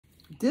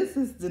This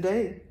is the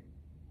day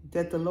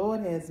that the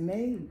Lord has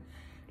made.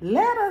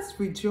 Let us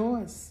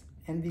rejoice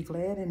and be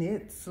glad in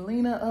it.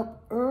 Selina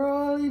up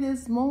early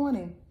this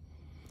morning,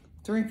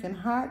 drinking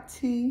hot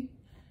tea,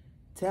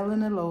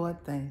 telling the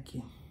Lord, thank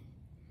you.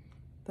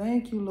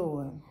 Thank you,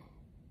 Lord.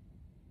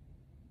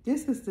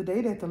 This is the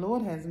day that the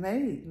Lord has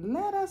made.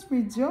 Let us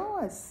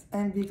rejoice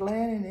and be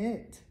glad in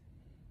it.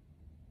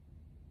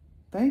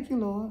 Thank you,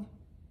 Lord.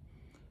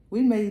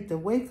 We made the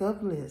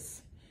wake-up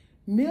list.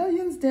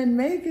 Millions didn't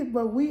make it,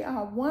 but we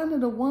are one of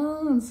the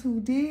ones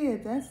who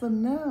did. That's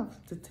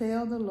enough to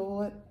tell the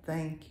Lord,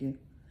 thank you.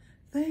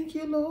 Thank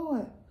you,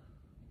 Lord,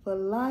 for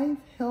life,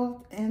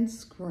 health, and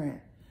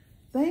strength.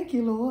 Thank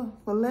you, Lord,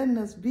 for letting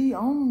us be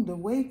on the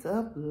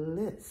wake-up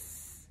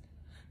list.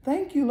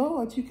 Thank you,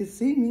 Lord, you can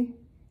see me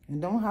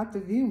and don't have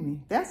to view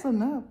me. That's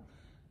enough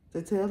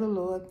to tell the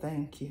Lord,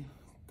 thank you.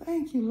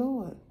 Thank you,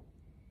 Lord,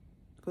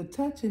 for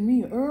touching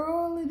me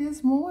early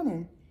this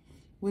morning.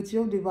 With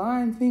your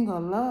divine finger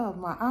of love,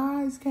 my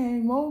eyes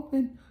came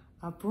open,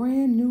 a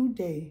brand new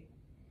day,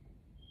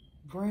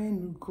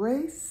 brand new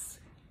grace,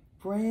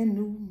 brand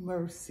new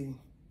mercy.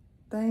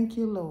 Thank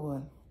you,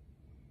 Lord,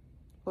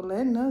 for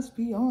letting us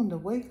be on the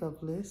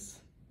wake-up list,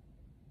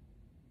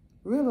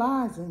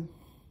 realizing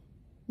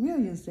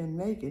millions didn't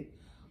make it,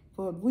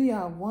 but we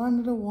are one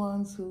of the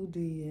ones who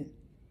did.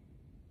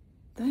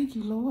 Thank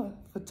you, Lord,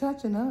 for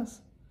touching us.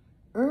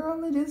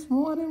 Early this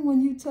morning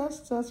when you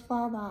touched us,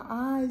 Father, our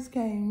eyes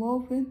came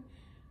open.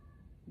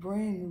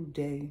 Brand new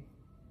day.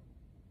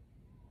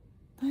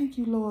 Thank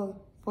you, Lord,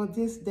 for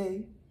this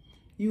day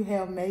you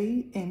have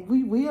made, and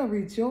we will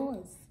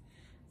rejoice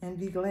and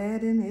be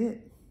glad in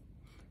it.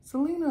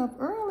 Selina up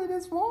early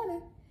this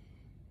morning,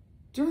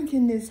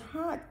 drinking this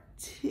hot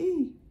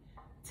tea,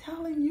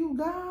 telling you,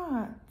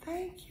 God,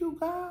 thank you,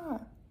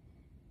 God.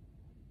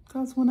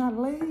 Because when I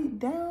laid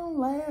down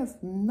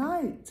last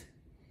night,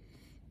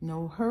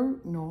 no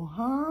hurt, no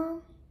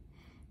harm,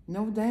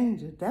 no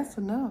danger. That's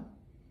enough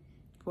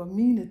for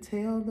me to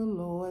tell the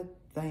Lord,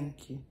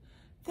 thank you.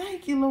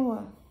 Thank you,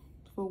 Lord,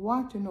 for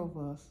watching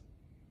over us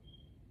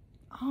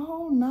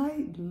all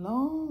night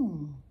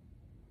long.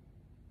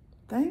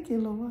 Thank you,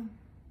 Lord.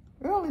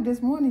 Early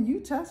this morning, you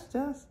touched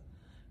us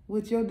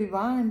with your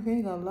divine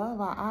finger of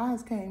love. Our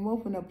eyes came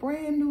open. A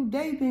brand new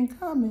day been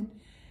coming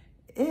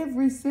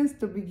ever since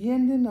the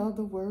beginning of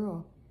the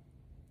world.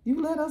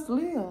 You let us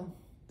live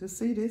to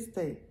see this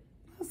day.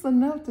 That's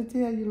enough to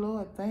tell you,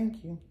 Lord,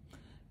 thank you.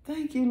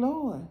 Thank you,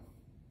 Lord,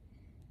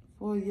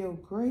 for your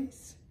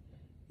grace,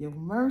 your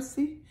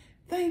mercy.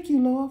 Thank you,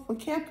 Lord, for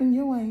camping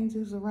your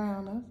angels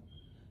around us.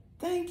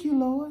 Thank you,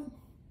 Lord,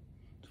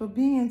 for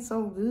being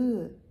so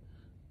good.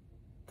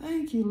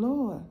 Thank you,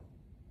 Lord,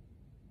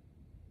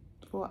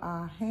 for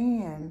our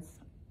hands,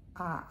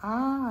 our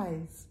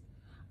eyes,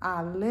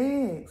 our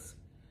legs.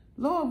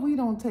 Lord, we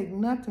don't take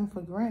nothing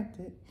for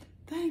granted.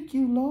 Thank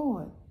you,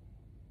 Lord.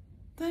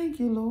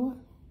 Thank you, Lord,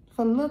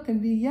 for looking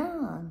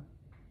beyond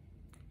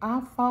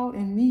our fault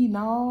and meeting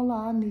all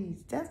our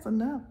needs. That's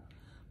enough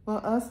for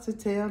us to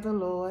tell the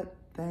Lord,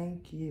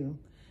 thank you.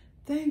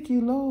 Thank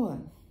you,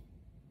 Lord,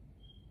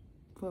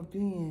 for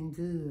being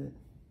good.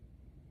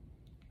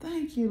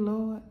 Thank you,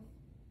 Lord,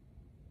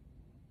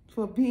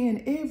 for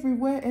being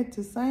everywhere at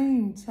the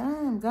same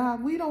time,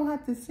 God. We don't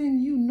have to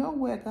send you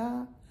nowhere,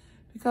 God,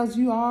 because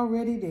you're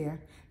already there.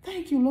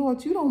 Thank you,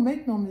 Lord. You don't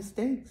make no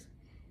mistakes.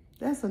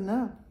 That's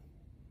enough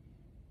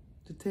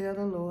to tell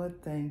the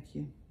Lord, thank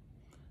you.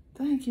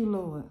 Thank you,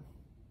 Lord.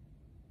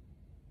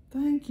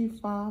 Thank you,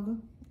 Father.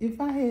 If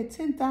I had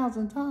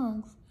 10,000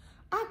 tongues,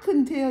 I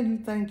couldn't tell you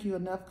thank you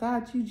enough.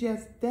 God, you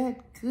just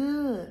that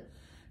good.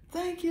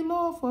 Thank you,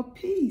 Lord, for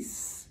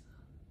peace.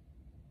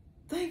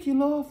 Thank you,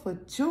 Lord, for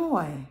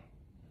joy.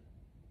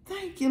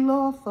 Thank you,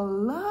 Lord, for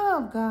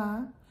love,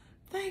 God.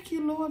 Thank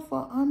you, Lord,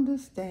 for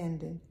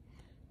understanding.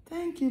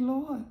 Thank you,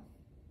 Lord,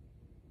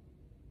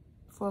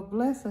 for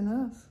blessing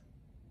us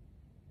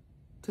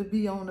to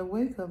be on the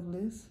wake-up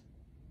list.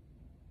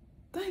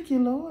 Thank you,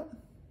 Lord.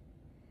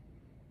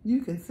 You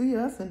can see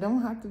us and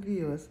don't have to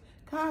view us.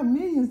 God,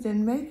 millions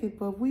didn't make it,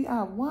 but we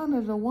are one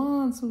of the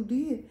ones who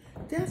did.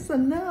 That's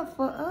enough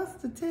for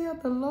us to tell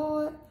the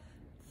Lord,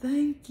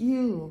 thank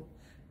you.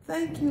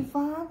 Thank you,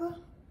 Father.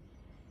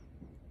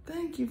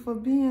 Thank you for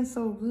being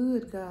so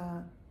good,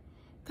 God.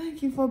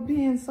 Thank you for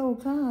being so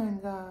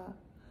kind, God.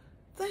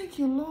 Thank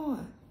you,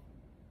 Lord.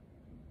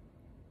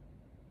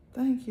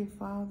 Thank you,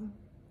 Father.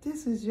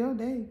 This is your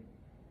day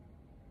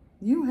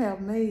you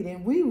have made,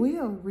 and we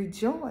will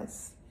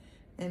rejoice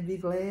and be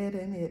glad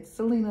in it.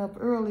 Selina up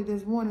early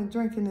this morning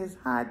drinking this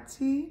hot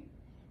tea.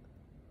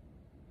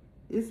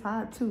 It's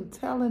hot too.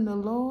 Telling the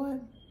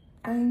Lord,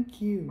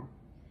 thank you.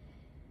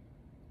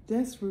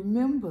 Just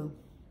remember,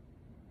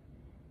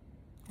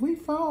 we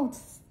fall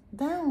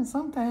down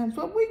sometimes,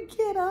 but we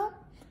get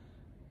up.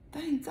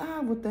 Thank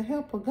God, with the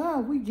help of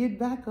God, we get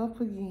back up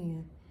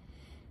again.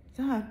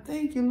 God,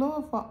 thank you,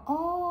 Lord, for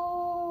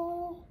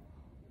all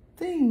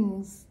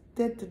things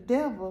that the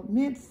devil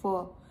meant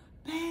for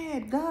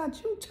bad. God,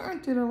 you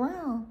turned it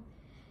around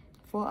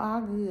for our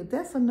good.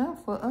 That's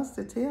enough for us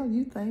to tell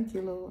you, thank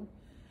you, Lord.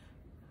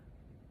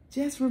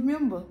 Just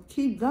remember,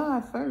 keep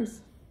God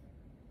first.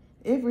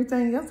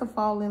 Everything else will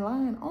fall in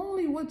line.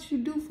 Only what you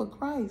do for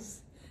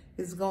Christ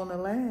is going to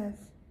last.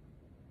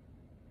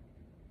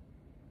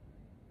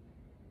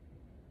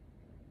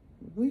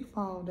 We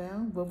fall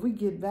down, but we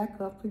get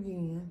back up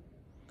again.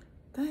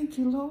 Thank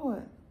you,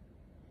 Lord.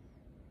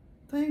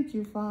 Thank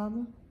you,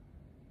 Father.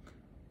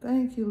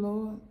 Thank you,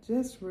 Lord.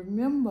 Just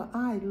remember,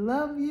 I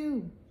love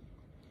you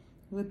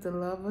with the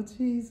love of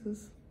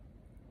Jesus.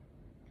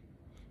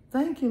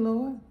 Thank you,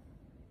 Lord,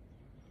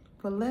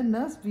 for letting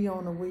us be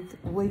on the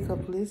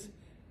wake-up list,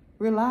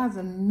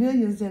 realizing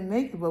millions didn't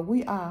make it, but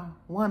we are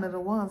one of the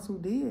ones who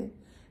did.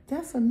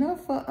 That's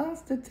enough for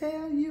us to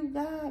tell you,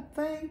 God,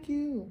 thank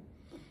you.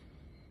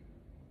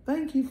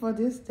 Thank you for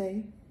this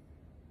day.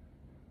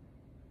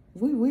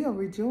 We will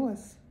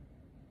rejoice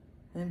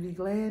and be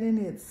glad in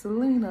it.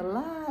 Selina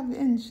live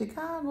in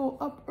Chicago,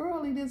 up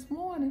early this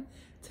morning,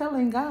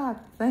 telling God,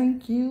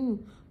 thank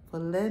you for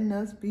letting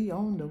us be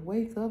on the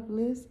wake-up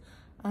list.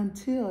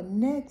 Until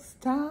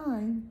next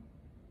time,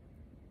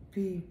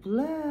 be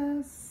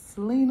blessed.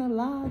 Selina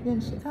live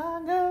in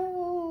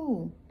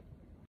Chicago.